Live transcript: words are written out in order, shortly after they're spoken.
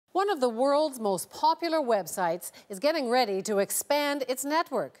One of the world's most popular websites is getting ready to expand its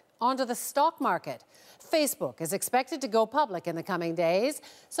network onto the stock market. Facebook is expected to go public in the coming days.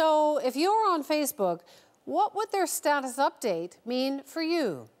 So if you're on Facebook, what would their status update mean for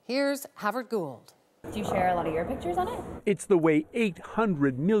you? Here's Havard Gould. Do you share a lot of your pictures on it? It's the way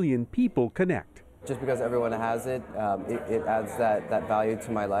 800 million people connect. Just because everyone has it, it adds that value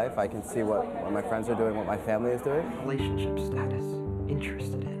to my life. I can see what my friends are doing, what my family is doing. Relationship status,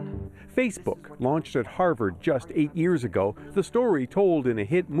 interested in. Facebook, launched at Harvard just 8 years ago, the story told in a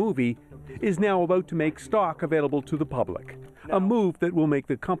hit movie, is now about to make stock available to the public. A move that will make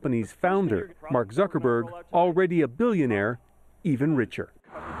the company's founder, Mark Zuckerberg, already a billionaire, even richer.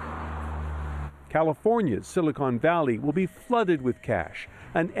 California's Silicon Valley will be flooded with cash.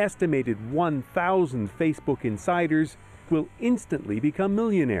 An estimated 1,000 Facebook insiders will instantly become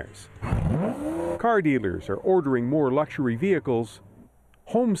millionaires. Car dealers are ordering more luxury vehicles.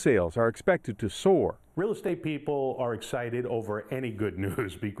 Home sales are expected to soar. Real estate people are excited over any good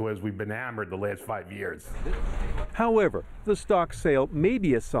news because we've been hammered the last 5 years. However, the stock sale may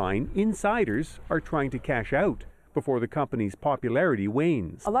be a sign insiders are trying to cash out before the company's popularity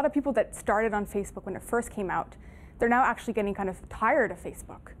wanes. A lot of people that started on Facebook when it first came out, they're now actually getting kind of tired of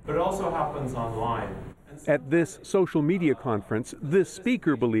Facebook. But it also happens online. At this social media conference, this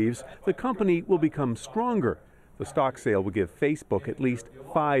speaker believes the company will become stronger. The stock sale will give Facebook at least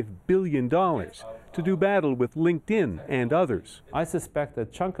 $5 billion to do battle with LinkedIn and others. I suspect a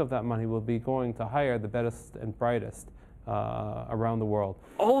chunk of that money will be going to hire the best and brightest around the world.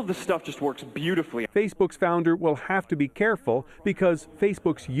 All of this stuff just works beautifully. Facebook's founder will have to be careful because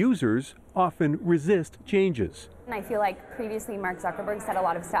Facebook's users often resist changes. And I feel like previously Mark Zuckerberg said a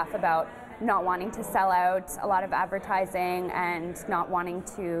lot of stuff about not wanting to sell out a lot of advertising and not wanting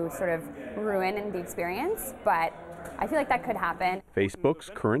to sort of ruin the experience, but I feel like that could happen. Facebook's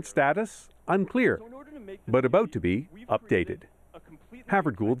current status? Unclear, but about to be updated.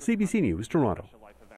 Havard Gould, CBC News, Toronto.